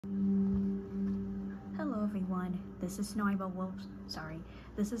Hello everyone, this is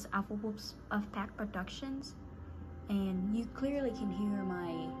this is Alpha Wolves of Pack Productions, and you clearly can hear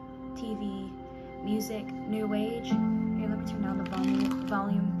my TV, music, new age. Here, let me turn down the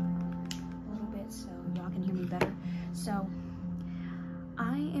volume a little bit so y'all can hear me better. So,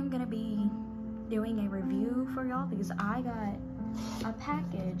 I am gonna be doing a review for y'all because I got a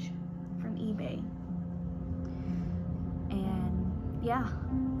package from eBay, and yeah.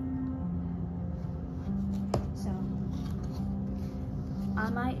 So,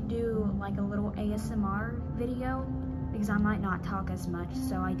 I might do like a little ASMR video because I might not talk as much,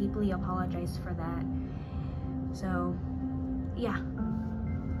 so I deeply apologize for that. So, yeah.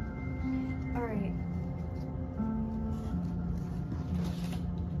 Alright.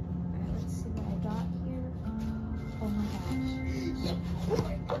 Alright, let's see what I got here. Oh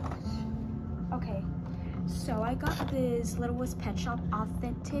my gosh. Okay, so I got this Littlest Pet Shop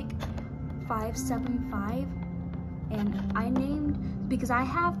Authentic 575. And I named, because I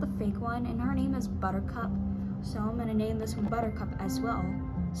have the fake one and her name is Buttercup, so I'm gonna name this one Buttercup as well.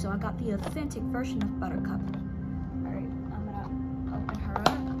 So I got the authentic version of Buttercup. All right, I'm gonna open her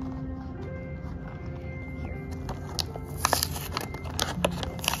up. Here.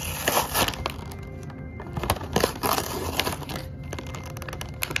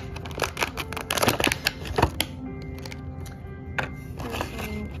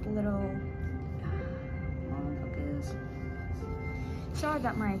 Here's a little, sorry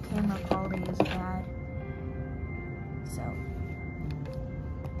that my camera quality is bad. So,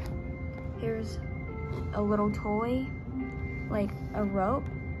 here's a little toy, like a rope.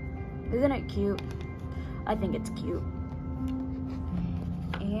 Isn't it cute? I think it's cute.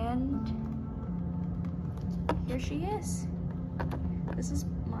 And here she is. This is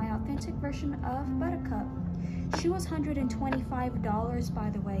my authentic version of Buttercup. She was $125, by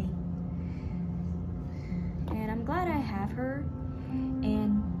the way. And I'm glad I have her.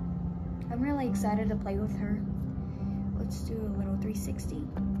 And I'm really excited to play with her. Let's do a little 360,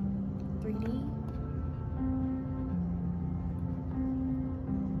 3D.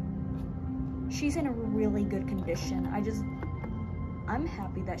 She's in a really good condition. I'm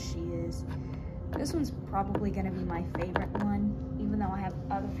happy that she is. This one's probably gonna be my favorite one, even though I have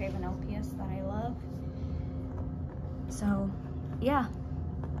other favorite LPS that I love. So, yeah.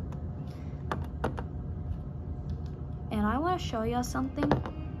 And I want to show y'all something.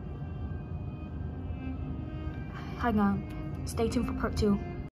 Hang on. Stay tuned for part 2.